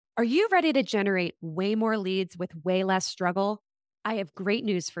Are you ready to generate way more leads with way less struggle? I have great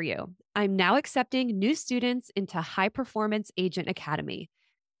news for you. I'm now accepting new students into High Performance Agent Academy.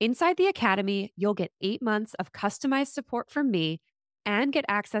 Inside the academy, you'll get 8 months of customized support from me and get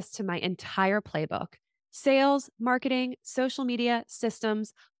access to my entire playbook: sales, marketing, social media,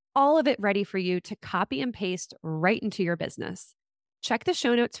 systems, all of it ready for you to copy and paste right into your business. Check the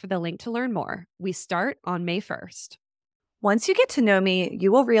show notes for the link to learn more. We start on May 1st. Once you get to know me,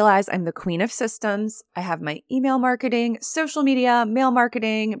 you will realize I'm the queen of systems. I have my email marketing, social media, mail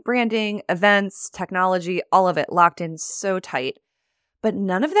marketing, branding, events, technology, all of it locked in so tight. But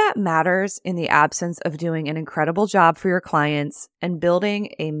none of that matters in the absence of doing an incredible job for your clients and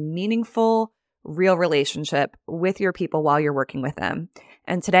building a meaningful, real relationship with your people while you're working with them.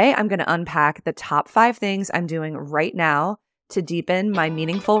 And today I'm going to unpack the top 5 things I'm doing right now to deepen my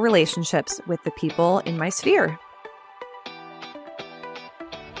meaningful relationships with the people in my sphere.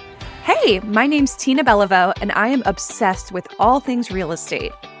 Hey, my name's Tina Beliveau, and I am obsessed with all things real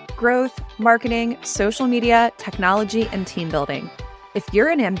estate: growth, marketing, social media, technology, and team building. If you're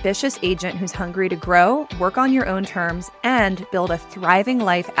an ambitious agent who's hungry to grow, work on your own terms, and build a thriving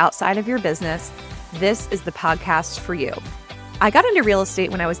life outside of your business, this is the podcast for you. I got into real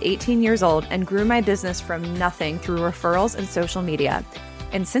estate when I was 18 years old and grew my business from nothing through referrals and social media.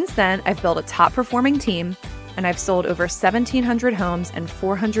 And since then, I've built a top-performing team, and I've sold over 1,700 homes and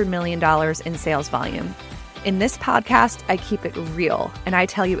 $400 million in sales volume. In this podcast, I keep it real, and I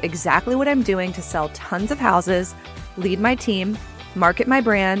tell you exactly what I'm doing to sell tons of houses, lead my team, market my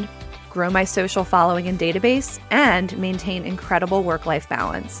brand, grow my social following and database, and maintain incredible work-life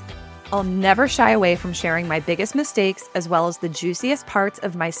balance. I'll never shy away from sharing my biggest mistakes as well as the juiciest parts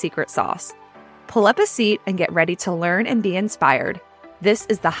of my secret sauce. Pull up a seat and get ready to learn and be inspired. This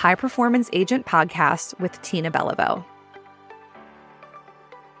is the High Performance Agent Podcast with Tina Beliveau.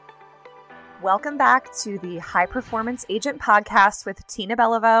 Welcome back to the High Performance Agent Podcast with Tina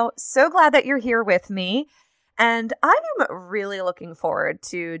Beliveau. So glad that you're here with me. And I am really looking forward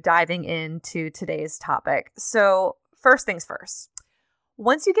to diving into today's topic. So first things first,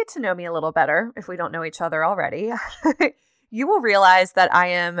 once you get to know me a little better, if we don't know each other already, you will realize that I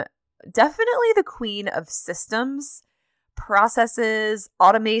am definitely the queen of systems, processes,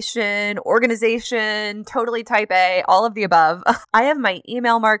 automation, organization, totally type A, all of the above. I have my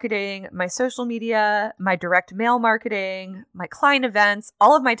email marketing, my social media, my direct mail marketing, my client events,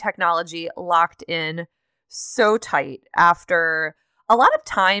 all of my technology locked in so tight after a lot of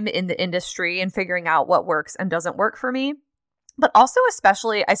time in the industry and figuring out what works and doesn't work for me. But also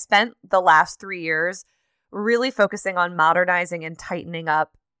especially, I spent the last 3 years really focusing on modernizing and tightening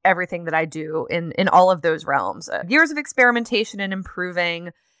up everything that I do in all of those realms. Years of experimentation and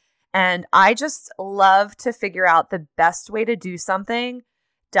improving. And I just love to figure out the best way to do something,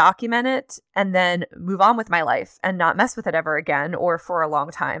 document it, and then move on with my life and not mess with it ever again or for a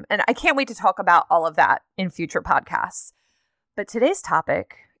long time. And I can't wait to talk about all of that in future podcasts. But today's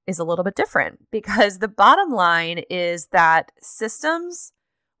topic is a little bit different because the bottom line is that systems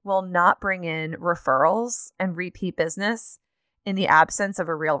will not bring in referrals and repeat business in the absence of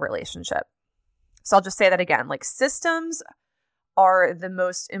a real relationship. So I'll just say that again, like systems are the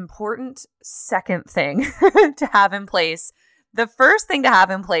most important second thing to have in place. The first thing to have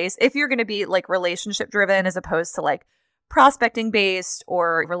in place, if you're going to be like relationship driven as opposed to like prospecting based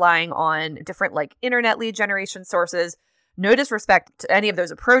or relying on different like internet lead generation sources, no disrespect to any of those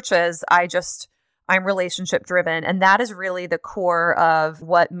approaches. I'm relationship driven. And that is really the core of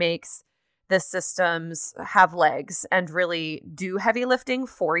what makes the systems have legs and really do heavy lifting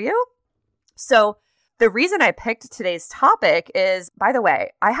for you. So the reason I picked today's topic is, by the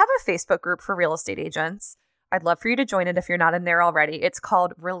way, I have a Facebook group for real estate agents. I'd love for you to join it if you're not in there already. It's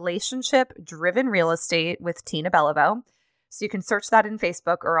called Relationship Driven Real Estate with Tina Beliveau. So you can search that in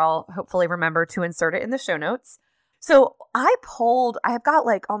Facebook, or I'll hopefully remember to insert it in the show notes. So I have got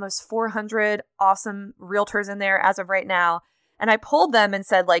like almost 400 awesome realtors in there as of right now. And I polled them and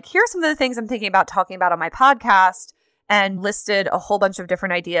said, like, here's some of the things I'm thinking about talking about on my podcast, and listed a whole bunch of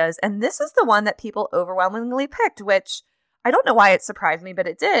different ideas. And this is the one that people overwhelmingly picked, which I don't know why it surprised me, but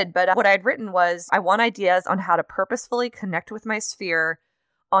it did. But what I'd written was, I want ideas on how to purposefully connect with my sphere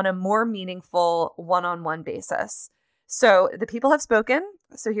on a more meaningful one-on-one basis. So the people have spoken.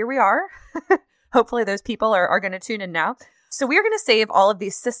 So here we are. Hopefully those people are going to tune in now. So we are going to save all of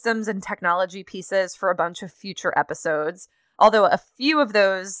these systems and technology pieces for a bunch of future episodes. Although a few of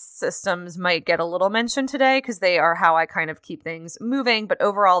those systems might get a little mention today because they are how I kind of keep things moving. But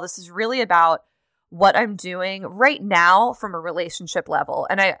overall, this is really about what I'm doing right now from a relationship level.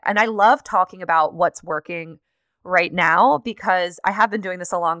 And I love talking about what's working right now because I have been doing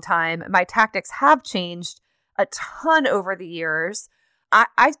this a long time. My tactics have changed a ton over the years.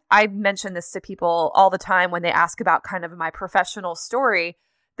 I mention this to people all the time when they ask about kind of my professional story.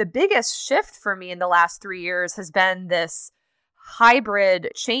 The biggest shift for me in the last 3 years has been this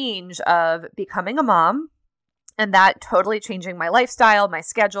hybrid change of becoming a mom and that totally changing my lifestyle, my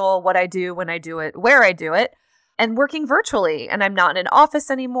schedule, what I do, when I do it, where I do it, and working virtually. And I'm not in an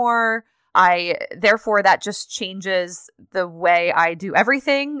office anymore. Therefore, that just changes the way I do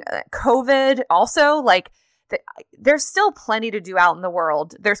everything. COVID also, like, there's still plenty to do out in the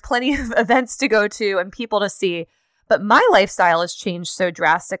world. There's plenty of events to go to and people to see. But my lifestyle has changed so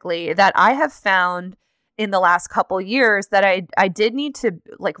drastically that I have found in the last couple years that I did need to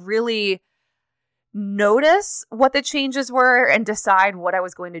like really notice what the changes were and decide what I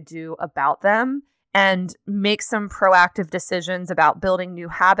was going to do about them and make some proactive decisions about building new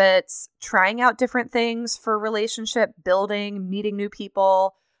habits, trying out different things for relationship building, meeting new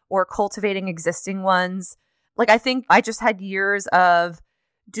people, or cultivating existing ones. Like, I think I just had years of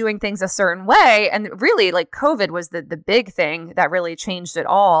doing things a certain way. And really, like, COVID was the big thing that really changed it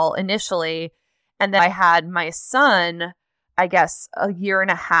all initially. And then I had my son, I guess, a year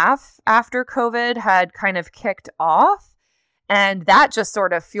and a half after COVID had kind of kicked off. And that just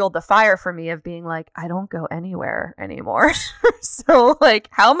sort of fueled the fire for me of being like, I don't go anywhere anymore. So, like,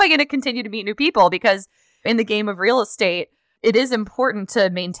 how am I going to continue to meet new people? Because in the game of real estate, it is important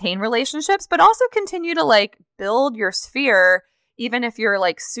to maintain relationships, but also continue to like build your sphere, even if you're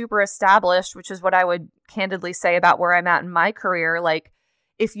like super established, which is what I would candidly say about where I'm at in my career. Like,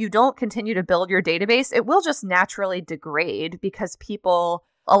 if you don't continue to build your database, it will just naturally degrade because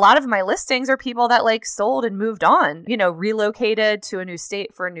a lot of my listings are people that like sold and moved on, relocated to a new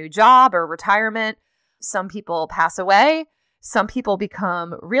state for a new job or retirement. Some people pass away. Some people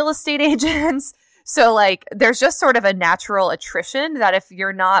become real estate agents. So like there's just sort of a natural attrition that if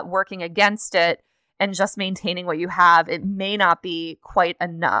you're not working against it and just maintaining what you have, it may not be quite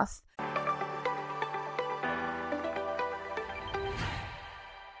enough.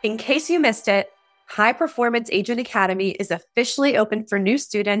 In case you missed it, High Performance Agent Academy is officially open for new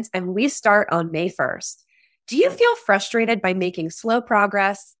students and we start on May 1st. Do you feel frustrated by making slow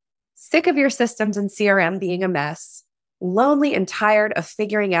progress? Sick of your systems and CRM being a mess? Lonely and tired of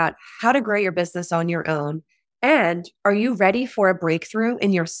figuring out how to grow your business on your own? And are you ready for a breakthrough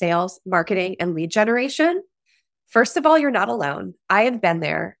in your sales, marketing, and lead generation? First of all, you're not alone. I have been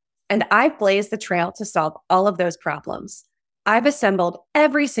there, and I've blazed the trail to solve all of those problems. I've assembled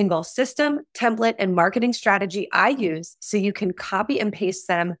every single system, template, and marketing strategy I use so you can copy and paste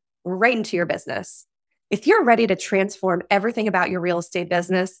them right into your business. If you're ready to transform everything about your real estate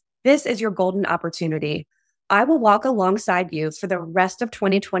business, this is your golden opportunity. I will walk alongside you for the rest of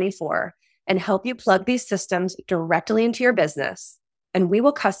 2024 and help you plug these systems directly into your business. And we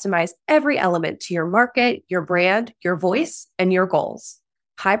will customize every element to your market, your brand, your voice, and your goals.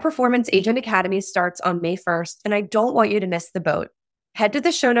 High Performance Agent Academy starts on May 1st, and I don't want you to miss the boat. Head to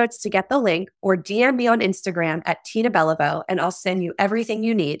the show notes to get the link or DM me on Instagram at Tina Beliveau, and I'll send you everything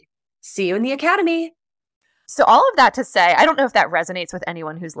you need. See you in the Academy. So all of that to say, I don't know if that resonates with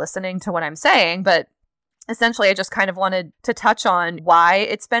anyone who's listening to what I'm saying, but essentially, I just kind of wanted to touch on why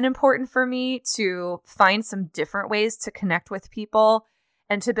it's been important for me to find some different ways to connect with people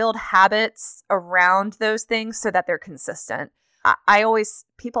and to build habits around those things so that they're consistent.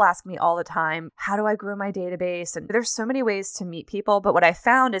 People ask me all the time, how do I grow my database? And there's so many ways to meet people. But what I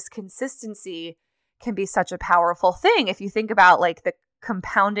found is consistency can be such a powerful thing. If you think about like the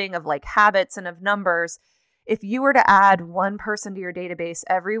compounding of like habits and of numbers, if you were to add one person to your database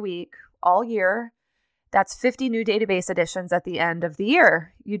every week, all year, that's 50 new database additions at the end of the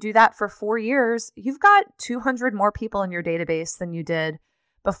year. You do that for 4 years, you've got 200 more people in your database than you did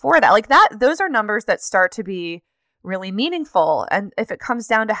before that. Like that, those are numbers that start to be really meaningful. And if it comes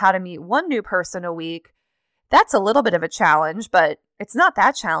down to how to meet one new person a week, that's a little bit of a challenge, but it's not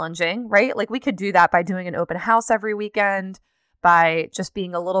that challenging, right? Like we could do that by doing an open house every weekend, by just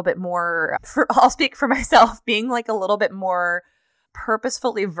being a little bit more, I'll speak for myself, being like a little bit more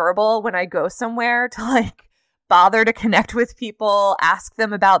purposefully verbal when I go somewhere to like bother to connect with people, ask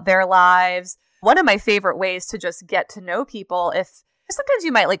them about their lives. One of my favorite ways to just get to know people, if sometimes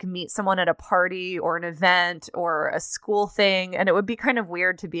you might like meet someone at a party or an event or a school thing, and it would be kind of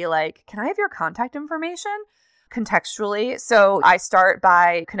weird to be like, can I have your contact information contextually? So I start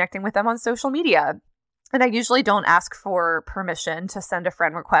by connecting with them on social media. And I usually don't ask for permission to send a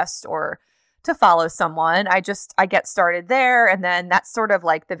friend request or to follow someone. I get started there. And then that's sort of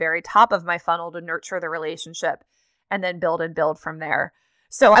like the very top of my funnel to nurture the relationship and then build from there.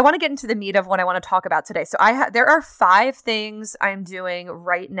 So I want to get into the meat of what I want to talk about today. So there are 5 things I'm doing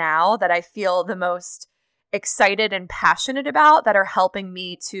right now that I feel the most excited and passionate about that are helping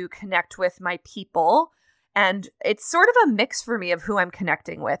me to connect with my people. And it's sort of a mix for me of who I'm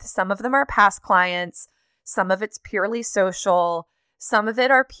connecting with. Some of them are past clients. Some of it's purely social. Some of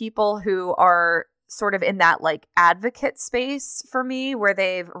it are people who are sort of in that like advocate space for me where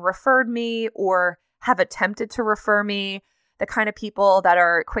they've referred me or have attempted to refer me. The kind of people that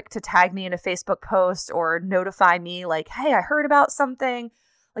are quick to tag me in a Facebook post or notify me like, hey, I heard about something.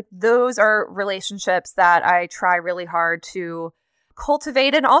 Like those are relationships that I try really hard to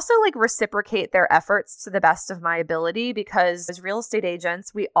cultivate and also like reciprocate their efforts to the best of my ability, because as real estate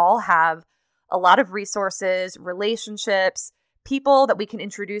agents, we all have a lot of resources, relationships, people that we can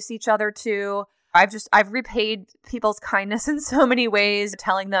introduce each other to. I've repaid people's kindness in so many ways,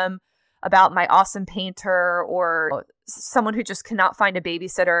 telling them about my awesome painter or someone who just cannot find a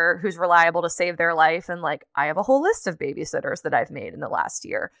babysitter who's reliable to save their life. And like, I have a whole list of babysitters that I've made in the last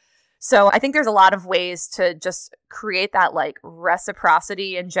year. So I think there's a lot of ways to just create that like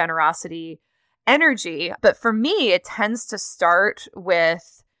reciprocity and generosity energy. But for me, it tends to start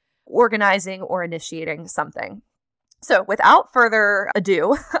with organizing or initiating something. So without further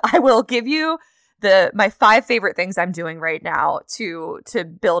ado, I will give you my 5 favorite things I'm doing right now to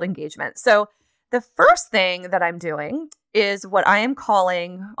build engagement. So the first thing that I'm doing is what I am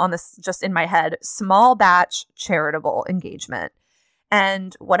calling, on this just in my head, small batch charitable engagement.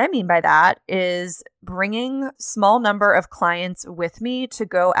 And what I mean by that is bringing small number of clients with me to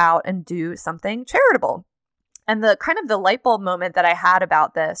go out and do something charitable. And the kind of the light bulb moment that I had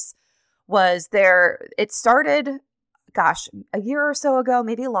about this was it started, a year or so ago,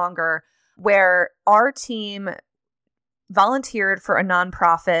 maybe longer, where our team volunteered for a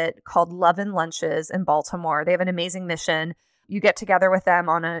nonprofit called Love and Lunches in Baltimore. They have an amazing mission. You get together with them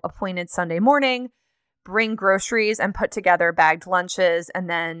on an appointed Sunday morning, bring groceries and put together bagged lunches, and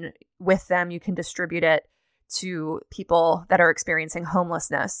then with them you can distribute it to people that are experiencing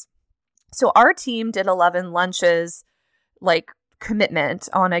homelessness. So our team did 11 lunches, like commitment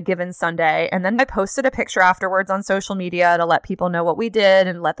on a given Sunday. And then I posted a picture afterwards on social media to let people know what we did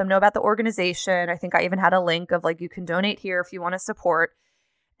and let them know about the organization. I think I even had a link of like, you can donate here if you want to support.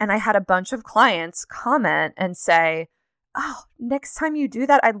 And I had a bunch of clients comment and say, oh, next time you do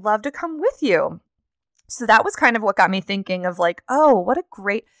that, I'd love to come with you. So that was kind of what got me thinking of like, oh, what a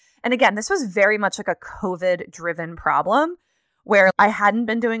great, and again, this was very much like a COVID driven problem, where I hadn't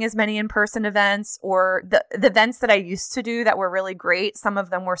been doing as many in-person events, or the events that I used to do that were really great. Some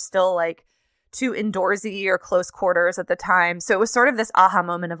of them were still like too indoorsy or close quarters at the time. So it was sort of this aha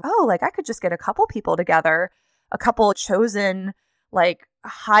moment of, oh, like I could just get a couple people together, a couple chosen like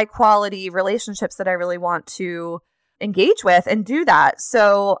high quality relationships that I really want to engage with and do that.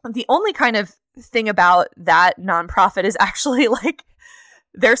 So the only kind of thing about that nonprofit is actually like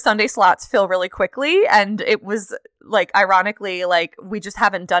their Sunday slots fill really quickly. And it was like, ironically, like we just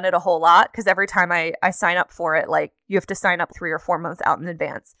haven't done it a whole lot because every time I sign up for it, like you have to sign up 3 or 4 months out in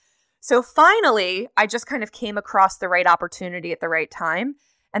advance. So finally, I just kind of came across the right opportunity at the right time.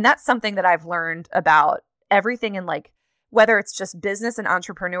 And that's something that I've learned about everything in like, whether it's just business and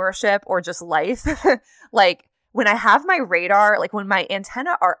entrepreneurship or just life, like when I have my radar, like when my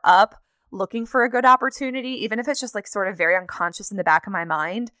antenna are up, looking for a good opportunity, even if it's just like sort of very unconscious in the back of my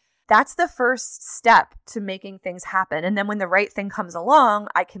mind, that's the first step to making things happen. And then when the right thing comes along,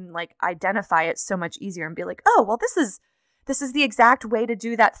 I can like identify it so much easier and be like, oh, well, this is the exact way to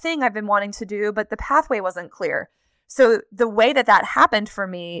do that thing I've been wanting to do, but the pathway wasn't clear. So the way that happened for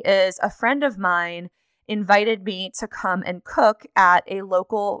me is a friend of mine invited me to come and cook at a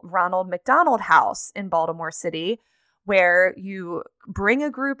local Ronald McDonald House in Baltimore City, where you bring a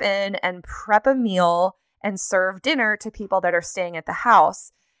group in and prep a meal and serve dinner to people that are staying at the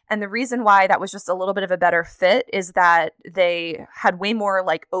house. And the reason why that was just a little bit of a better fit is that they had way more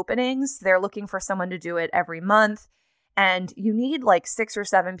like openings. They're looking for someone to do it every month. And you need like 6 or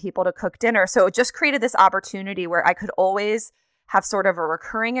 7 people to cook dinner. So it just created this opportunity where I could always have sort of a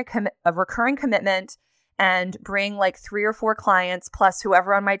recurring commitment and bring like 3 or 4 clients plus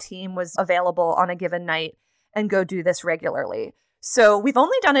whoever on my team was available on a given night and go do this regularly. So we've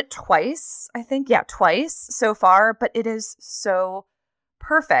only done it twice, I think. Yeah, twice so far, but it is so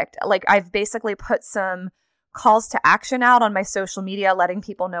perfect. Like I've basically put some calls to action out on my social media, letting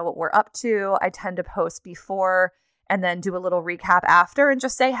people know what we're up to. I tend to post before and then do a little recap after and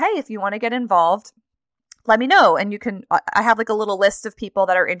just say, hey, if you want to get involved, let me know. And I have like a little list of people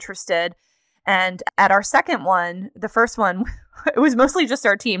that are interested. And at our second one, the first one, it was mostly just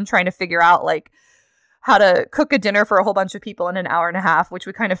our team trying to figure out like, how to cook a dinner for a whole bunch of people in an hour and a half, which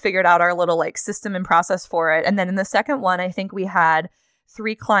we kind of figured out our little like system and process for it. And then in the second one, I think we had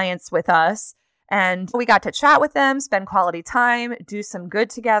 3 clients with us and we got to chat with them, spend quality time, do some good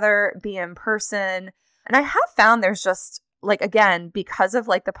together, be in person. And I have found there's just like, again, because of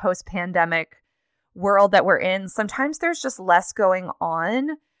like the post-pandemic world that we're in, sometimes there's just less going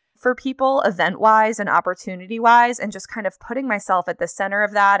on for people event-wise and opportunity-wise, and just kind of putting myself at the center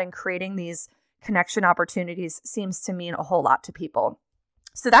of that and creating these connection opportunities seems to mean a whole lot to people.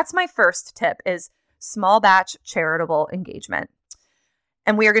 So that's my first tip is small batch charitable engagement.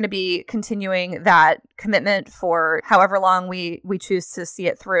 And we are going to be continuing that commitment for however long we choose to see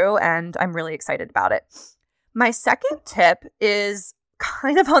it through. And I'm really excited about it. My second tip is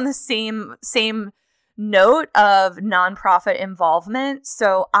kind of on the same note of nonprofit involvement.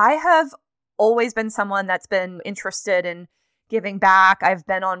 So I have always been someone that's been interested in giving back. I've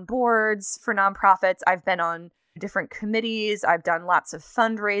been on boards for nonprofits. I've been on different committees. I've done lots of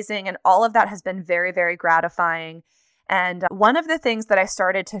fundraising, and all of that has been very, very gratifying. And one of the things that I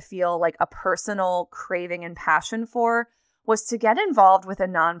started to feel like a personal craving and passion for was to get involved with a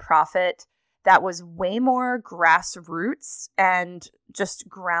nonprofit that was way more grassroots and just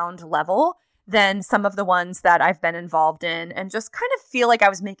ground level than some of the ones that I've been involved in, and just kind of feel like I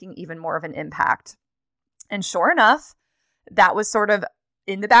was making even more of an impact. And sure enough, that was sort of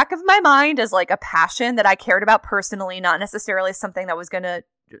in the back of my mind as like a passion that I cared about personally, not necessarily something that was going to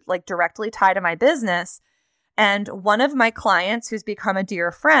like directly tie to my business. And one of my clients who's become a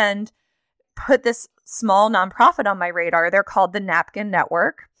dear friend put this small nonprofit on my radar. They're called the Napkin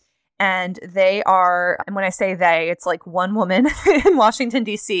Network. And they are, and when I say they, it's like one woman in Washington,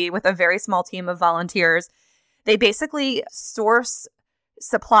 D.C. with a very small team of volunteers. They basically source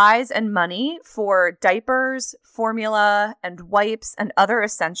supplies and money for diapers, formula, and wipes and other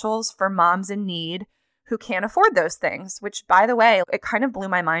essentials for moms in need who can't afford those things, which, by the way, it kind of blew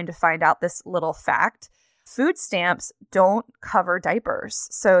my mind to find out this little fact. Food stamps don't cover diapers.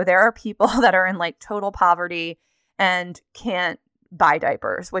 So there are people that are in like total poverty and can't buy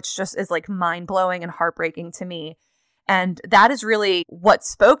diapers, which just is like mind-blowing and heartbreaking to me. And that is really what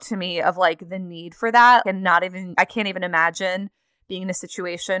spoke to me of like the need for that. And I can't even imagine being in a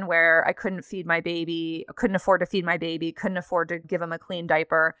situation where I couldn't feed my baby, couldn't afford to feed my baby, couldn't afford to give him a clean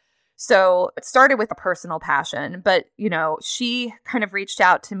diaper. So it started with a personal passion, but she kind of reached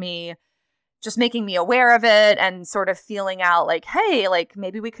out to me, just making me aware of it and sort of feeling out like, hey, like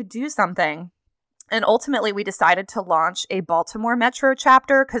maybe we could do something. And ultimately we decided to launch a Baltimore Metro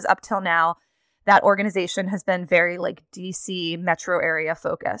chapter because up till now, that organization has been very like DC metro area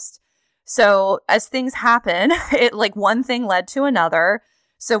focused. So as things happen, it like one thing led to another.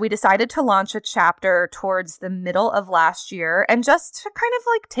 So we decided to launch a chapter towards the middle of last year and just to kind of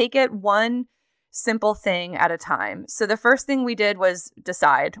like take it one simple thing at a time. So the first thing we did was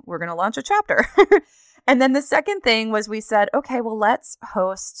decide we're going to launch a chapter. And then the second thing was we said, okay, well, let's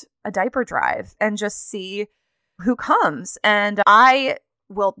host a diaper drive and just see who comes. And I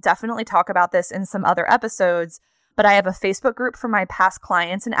will definitely talk about this in some other episodes, but I have a Facebook group for my past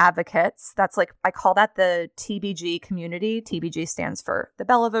clients and advocates. That's like, I call that the TBG community. TBG stands for the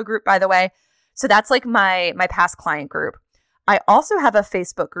Bellevue group, by the way. So that's like my past client group. I also have a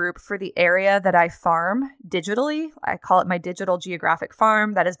Facebook group for the area that I farm digitally. I call it my digital geographic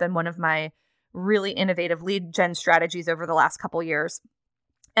farm. That has been one of my really innovative lead gen strategies over the last couple years.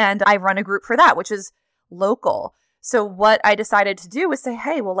 And I run a group for that, which is local. So what I decided to do was say,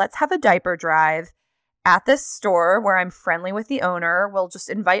 hey, well, let's have a diaper drive at this store where I'm friendly with the owner. We'll just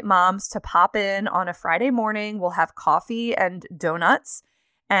invite moms to pop in on a Friday morning. We'll have coffee and donuts,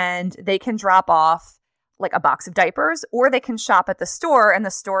 and they can drop off like a box of diapers, or they can shop at the store, and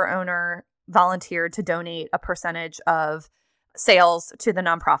the store owner volunteered to donate a percentage of sales to the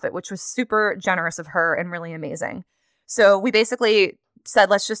nonprofit, which was super generous of her and really amazing. So we basically said,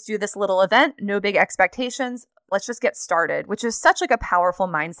 let's just do this little event, no big expectations. Let's just get started, which is such like a powerful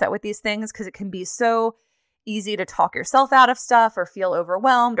mindset with these things because it can be so easy to talk yourself out of stuff or feel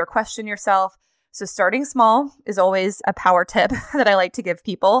overwhelmed or question yourself. So starting small is always a power tip that I like to give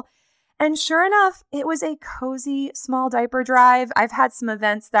people. And sure enough, it was a cozy small diaper drive. I've had some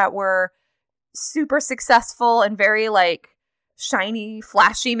events that were super successful and very like shiny,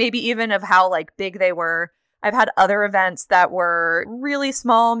 flashy, maybe even of how like big they were. I've had other events that were really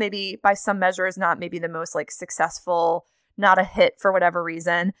small, maybe by some measures, not maybe the most like successful, not a hit for whatever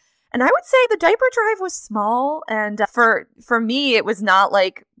reason. And I would say the diaper drive was small. And for me, it was not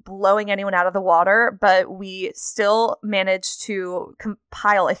like blowing anyone out of the water, but we still managed to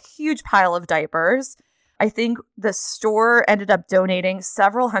compile a huge pile of diapers. I think the store ended up donating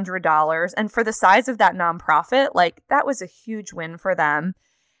several $100s. And for the size of that nonprofit, like that was a huge win for them.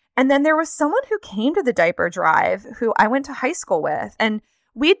 And then there was someone who came to the diaper drive who I went to high school with. And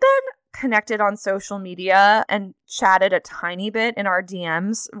we'd been connected on social media and chatted a tiny bit in our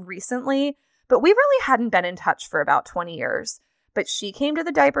DMs recently, but we really hadn't been in touch for about 20 years. But she came to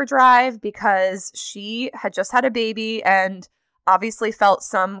the diaper drive because she had just had a baby and obviously felt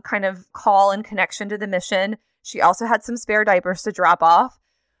some kind of call and connection to the mission. She also had some spare diapers to drop off.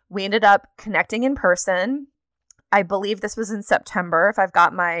 We ended up connecting in person. I believe this was in September, if I've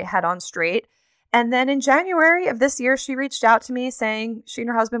got my head on straight. And then in January of this year, she reached out to me saying she and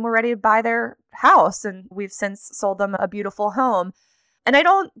her husband were ready to buy their house. And we've since sold them a beautiful home. And I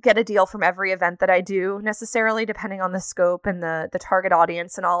don't get a deal from every event that I do necessarily, depending on the scope and the target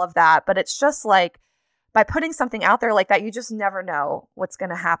audience and all of that. But it's just like, by putting something out there like that, you just never know what's going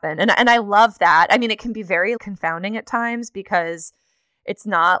to happen. And I love that. I mean, it can be very confounding at times because it's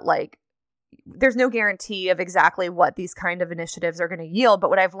not like, there's no guarantee of exactly what these kind of initiatives are going to yield. But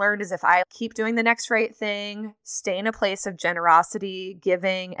what I've learned is if I keep doing the next right thing, stay in a place of generosity,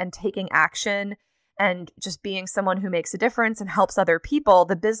 giving, and taking action, and just being someone who makes a difference and helps other people,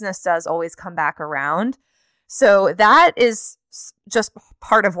 the business does always come back around. So that is just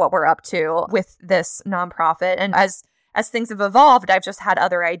part of what we're up to with this nonprofit. And as things have evolved, I've just had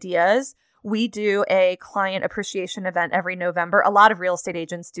other ideas. We do a client appreciation event every November. A lot of real estate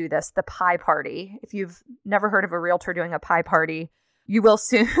agents do this, the pie party. If you've never heard of a realtor doing a pie party, you will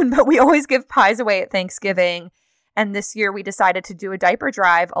soon, but we always give pies away at Thanksgiving. And this year we decided to do a diaper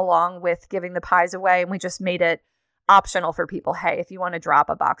drive along with giving the pies away. And we just made it optional for people. Hey, if you want to drop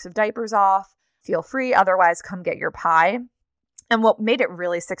a box of diapers off, feel free. Otherwise, come get your pie. And what made it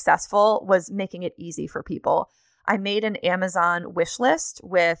really successful was making it easy for people. I made an Amazon wish list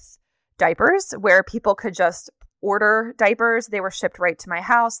with diapers where people could just order diapers. They were shipped right to my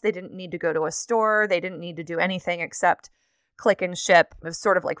house. They didn't need to go to a store. They didn't need to do anything except click and ship. It was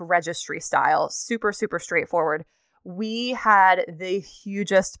sort of like registry style, super, super straightforward. We had the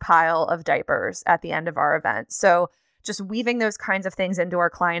hugest pile of diapers at the end of our event. So just weaving those kinds of things into our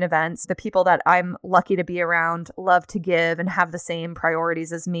client events, the people that I'm lucky to be around love to give and have the same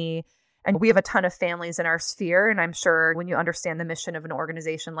priorities as me. And we have a ton of families in our sphere. And I'm sure when you understand the mission of an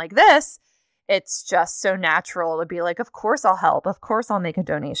organization like this, it's just so natural to be like, of course I'll help. Of course I'll make a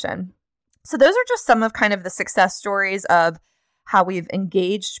donation. So those are just some of kind of the success stories of how we've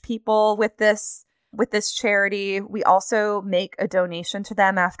engaged people with this charity. We also make a donation to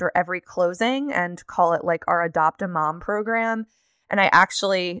them after every closing and call it like our Adopt a Mom program. And I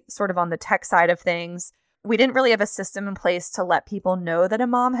actually, sort of on the tech side of things, we didn't really have a system in place to let people know that a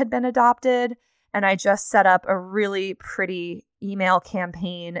mom had been adopted. And I just set up a really pretty email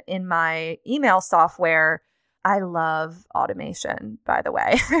campaign in my email software. I love automation, by the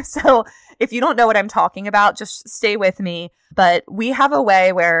way. So if you don't know what I'm talking about, just stay with me. But we have a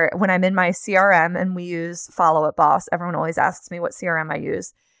way where when I'm in my CRM and we use Follow Up Boss, everyone always asks me what CRM I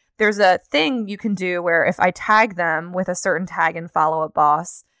use. There's a thing you can do where if I tag them with a certain tag in Follow Up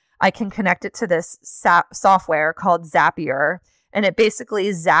Boss, I can connect it to this software called Zapier. And it basically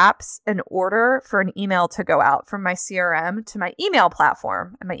zaps an order for an email to go out from my CRM to my email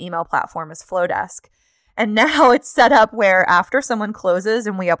platform. And my email platform is Flowdesk. And now it's set up where after someone closes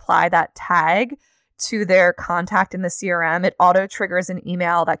and we apply that tag to their contact in the CRM, it auto triggers an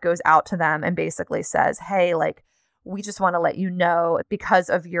email that goes out to them and basically says, hey, like, we just want to let you know because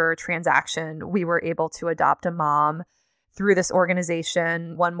of your transaction, we were able to adopt a mom through this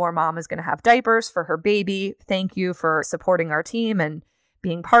organization. One more mom is going to have diapers for her baby. Thank you for supporting our team and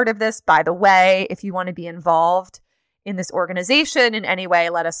being part of this. By the way, if you want to be involved in this organization in any way,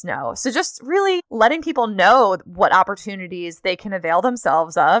 let us know. So just really letting people know what opportunities they can avail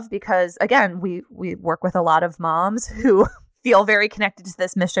themselves of, because again, we work with a lot of moms who feel very connected to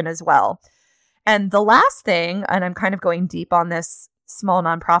this mission as well. And the last thing, and I'm kind of going deep on this small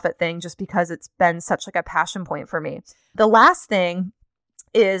nonprofit thing just because it's been such like a passion point for me. The last thing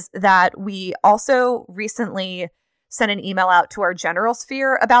is that we also recently sent an email out to our general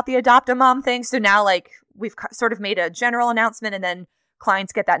sphere about the Adopt a Mom thing. So now like we've sort of made a general announcement and then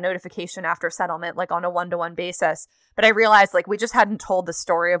clients get that notification after settlement, like on a one-to-one basis. But I realized like we just hadn't told the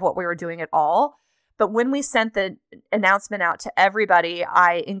story of what we were doing at all. But when we sent the announcement out to everybody,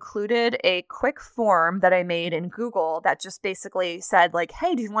 I included a quick form that I made in Google that just basically said like,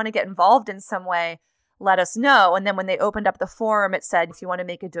 hey, do you want to get involved in some way? Let us know. And then when they opened up the form, it said, if you want to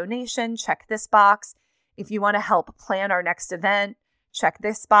make a donation, check this box. If you want to help plan our next event, check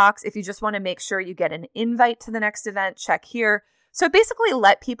this box. If you just want to make sure you get an invite to the next event, check here. So it basically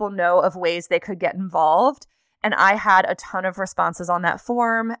let people know of ways they could get involved. And I had a ton of responses on that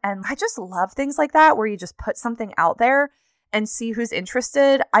form. And I just love things like that, where you just put something out there and see who's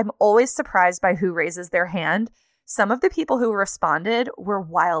interested. I'm always surprised by who raises their hand. Some of the people who responded were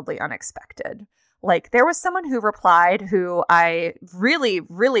wildly unexpected. Like, there was someone who replied who I really,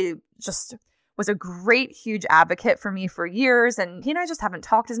 really just was a great, huge advocate for me for years. And he and I just haven't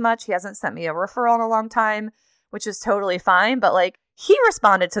talked as much. He hasn't sent me a referral in a long time, which is totally fine. But like, he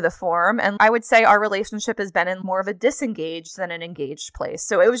responded to the form, and I would say our relationship has been in more of a disengaged than an engaged place.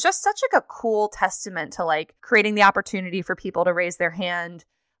 So it was just such like a cool testament to like creating the opportunity for people to raise their hand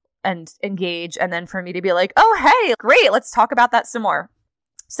and engage. And then for me to be like, oh, hey, great, let's talk about that some more.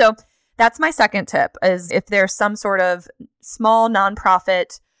 So that's my second tip, is if there's some sort of small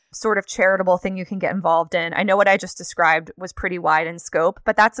nonprofit sort of charitable thing you can get involved in. I know what I just described was pretty wide in scope,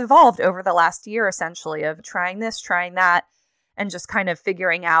 but that's evolved over the last year, essentially, of trying this, trying that, and just kind of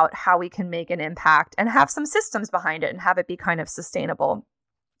figuring out how we can make an impact and have some systems behind it and have it be kind of sustainable.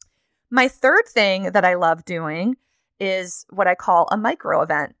 My third thing that I love doing is what I call a micro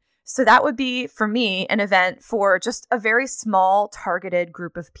event. So that would be, for me, an event for just a very small targeted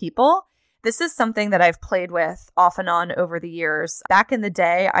group of people. This is something that I've played with off and on over the years. Back in the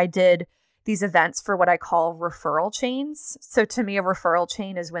day, I did these events for what I call referral chains. So to me, a referral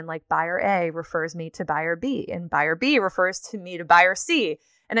chain is when like buyer A refers me to buyer B, and buyer B refers to me to buyer C.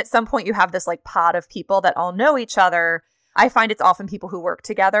 And at some point you have this like pod of people that all know each other. I find it's often people who work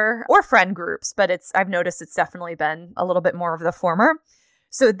together or friend groups, but I've noticed it's definitely been a little bit more of the former.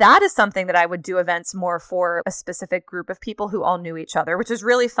 So that is something that I would do events more for a specific group of people who all knew each other, which is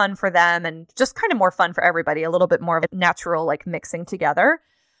really fun for them and just kind of more fun for everybody, a little bit more of a natural like mixing together.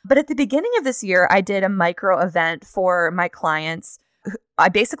 But at the beginning of this year, I did a micro event for my clients. I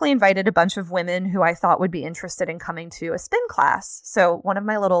basically invited a bunch of women who I thought would be interested in coming to a spin class. So one of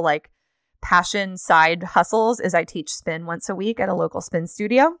my little like passion side hustles is I teach spin once a week at a local spin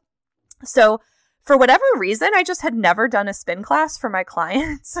studio. So for whatever reason, I just had never done a spin class for my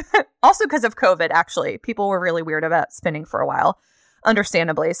clients. Also because of COVID, actually. People were really weird about spinning for a while,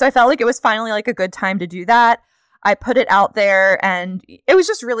 understandably. So I felt like it was finally like a good time to do that. I put it out there and it was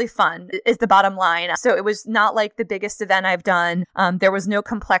just really fun, is the bottom line. So it was not like the biggest event I've done. There was no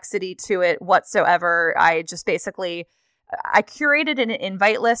complexity to it whatsoever. I just basically, I curated an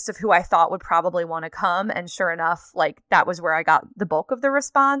invite list of who I thought would probably want to come. And sure enough, like that was where I got the bulk of the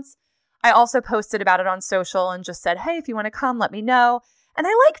response. I also posted about it on social and just said, hey, if you want to come, let me know. And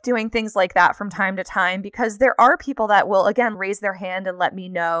I like doing things like that from time to time because there are people that will, again, raise their hand and let me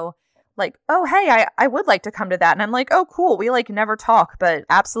know. Like, oh, hey, I would like to come to that. And I'm like, oh, cool. We like never talk, but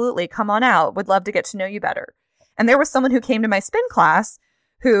absolutely come on out. Would love to get to know you better. And there was someone who came to my spin class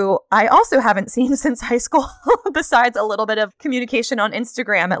who I also haven't seen since high school, besides a little bit of communication on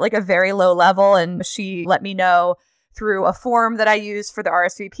Instagram at like a very low level. And she let me know through a form that I use for the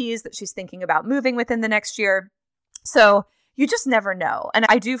RSVPs that she's thinking about moving within the next year. So you just never know. And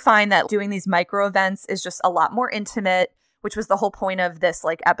I do find that doing these micro events is just a lot more intimate, which was the whole point of this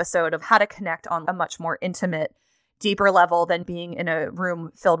like episode of how to connect on a much more intimate, deeper level than being in a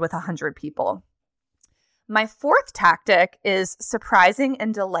room filled with 100 people. My fourth tactic is surprising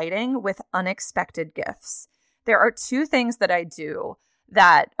and delighting with unexpected gifts. There are two things that I do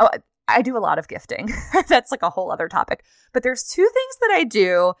that, I do a lot of gifting. That's like a whole other topic. But there's two things that I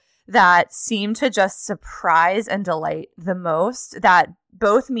do that seem to just surprise and delight the most, that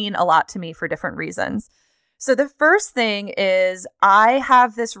both mean a lot to me for different reasons. So the first thing is I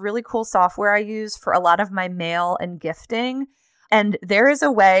have this really cool software I use for a lot of my mail and gifting. And there is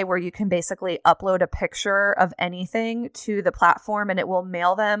a way where you can basically upload a picture of anything to the platform and it will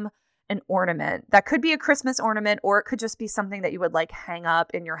mail them an ornament. That could be a Christmas ornament, or it could just be something that you would like hang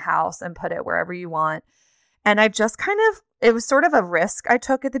up in your house and put it wherever you want. And I've just it was sort of a risk I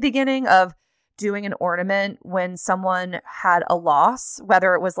took at the beginning of doing an ornament when someone had a loss,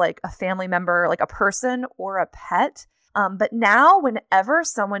 whether it was like a family member, like a person or a pet. But now whenever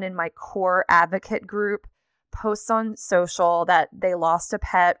someone in my core advocate group posts on social that they lost a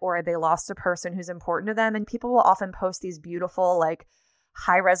pet or they lost a person who's important to them, and people will often post these beautiful, like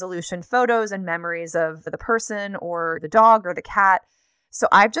high resolution photos and memories of the person or the dog or the cat. So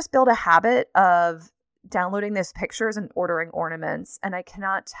I've just built a habit of downloading those pictures and ordering ornaments. And I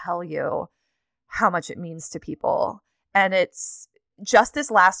cannot tell you how much it means to people. And it's just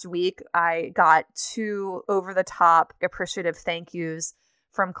this last week, I got 2 over-the-top appreciative thank yous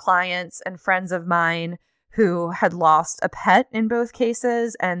from clients and friends of mine who had lost a pet in both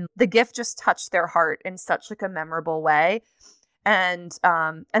cases. And the gift just touched their heart in such like a memorable way. And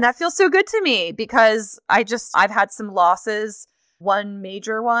that feels so good to me because I've had some losses one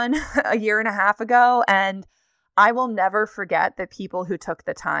major one a year and a half ago. And I will never forget the people who took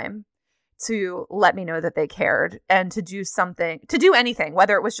the time to let me know that they cared and to do something, to do anything,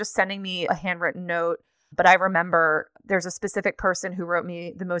 whether it was just sending me a handwritten note. But I remember there's a specific person who wrote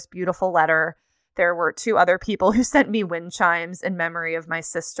me the most beautiful letter. There were 2 other people who sent me wind chimes in memory of my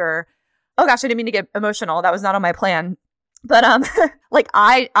sister. Oh gosh, I didn't mean to get emotional. That was not on my plan. But like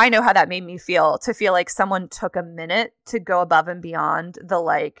I know how that made me feel, to feel like someone took a minute to go above and beyond the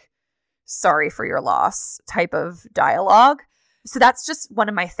like, sorry for your loss type of dialogue. So that's just one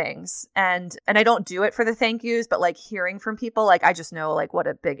of my things. And I don't do it for the thank yous, but like hearing from people, like I just know like what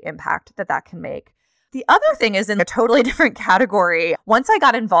a big impact that can make. The other thing is in a totally different category. Once I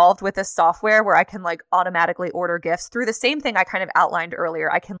got involved with this software where I can like automatically order gifts through the same thing I kind of outlined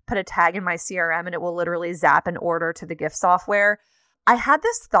earlier, I can put a tag in my CRM and it will literally zap an order to the gift software. I had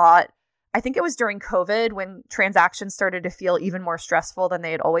this thought, I think it was during COVID when transactions started to feel even more stressful than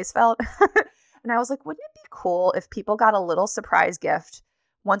they had always felt. And I was like, wouldn't it be cool if people got a little surprise gift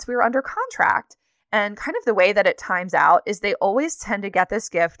once we were under contract? And kind of the way that it times out is they always tend to get this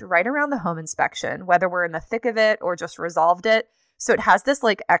gift right around the home inspection, whether we're in the thick of it or just resolved it. So it has this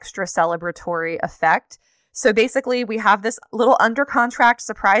like extra celebratory effect. So basically we have this little under contract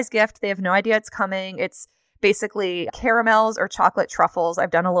surprise gift. They have no idea it's coming. It's basically caramels or chocolate truffles.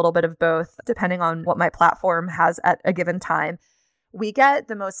 I've done a little bit of both depending on what my platform has at a given time. We get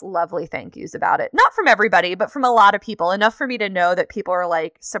the most lovely thank yous about it. Not from everybody, but from a lot of people. Enough for me to know that people are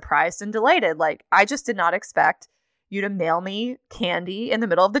like surprised and delighted. Like, I just did not expect you to mail me candy in the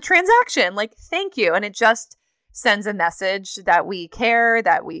middle of the transaction. Like, thank you. And it just sends a message that we care,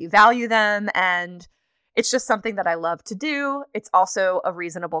 that we value them. And it's just something that I love to do. It's also a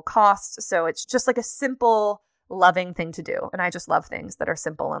reasonable cost. So it's just like a simple, loving thing to do. And I just love things that are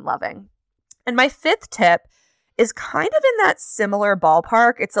simple and loving. And my 5th tip is kind of in that similar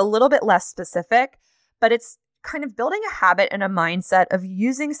ballpark. It's a little bit less specific, but it's kind of building a habit and a mindset of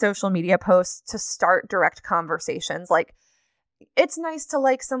using social media posts to start direct conversations. Like, it's nice to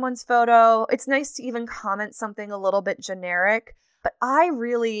like someone's photo. It's nice to even comment something a little bit generic, but I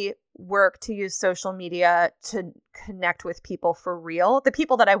really work to use social media to connect with people for real, the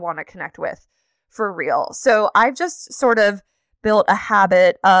people that I want to connect with for real. So I've just sort of built a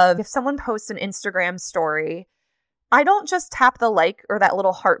habit of, if someone posts an Instagram story, I don't just tap the like or that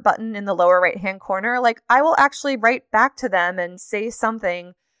little heart button in the lower right-hand corner. Like, I will actually write back to them and say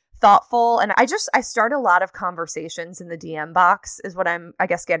something thoughtful. And I start a lot of conversations in the DM box is what I'm, I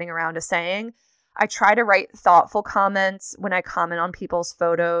guess, getting around to saying. I try to write thoughtful comments when I comment on people's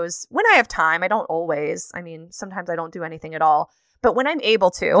photos. When I have time, I don't always. I mean, sometimes I don't do anything at all. But when I'm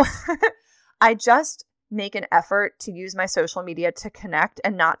able to, I just make an effort to use my social media to connect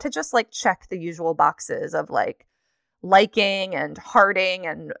and not to just like check the usual boxes of like liking and hearting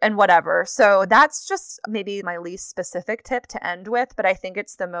and whatever. So that's just maybe my least specific tip to end with, but I think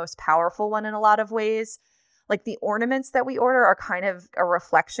it's the most powerful one in a lot of ways. Like, the ornaments that we order are kind of a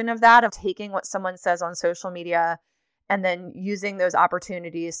reflection of that, of taking what someone says on social media and then using those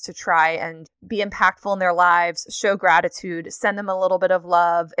opportunities to try and be impactful in their lives, show gratitude, send them a little bit of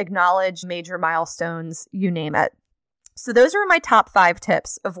love, acknowledge major milestones, you name it. So those are my top 5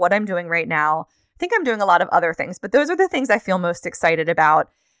 tips of what I'm doing right now. I think I'm doing a lot of other things, but those are the things I feel most excited about.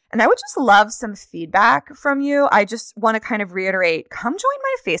 And I would just love some feedback from you. I just want to kind of reiterate, come join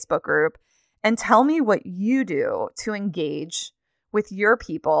my Facebook group and tell me what you do to engage with your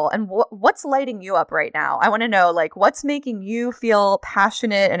people and what's lighting you up right now. I want to know, like, what's making you feel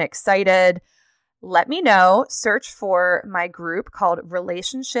passionate and excited. Let me know. Search for my group called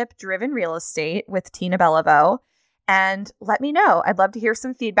Relationship Driven Real Estate with Tina Beliveau. And let me know. I'd love to hear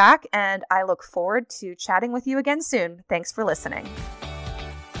some feedback, and I look forward to chatting with you again soon. Thanks for listening.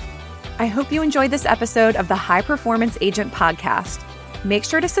 I hope you enjoyed this episode of the High Performance Agent Podcast. Make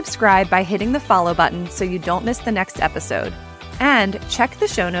sure to subscribe by hitting the follow button so you don't miss the next episode. And check the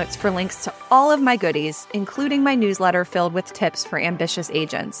show notes for links to all of my goodies, including my newsletter filled with tips for ambitious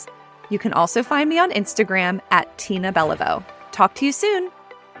agents. You can also find me on Instagram at Tina Beliveau. Talk to you soon.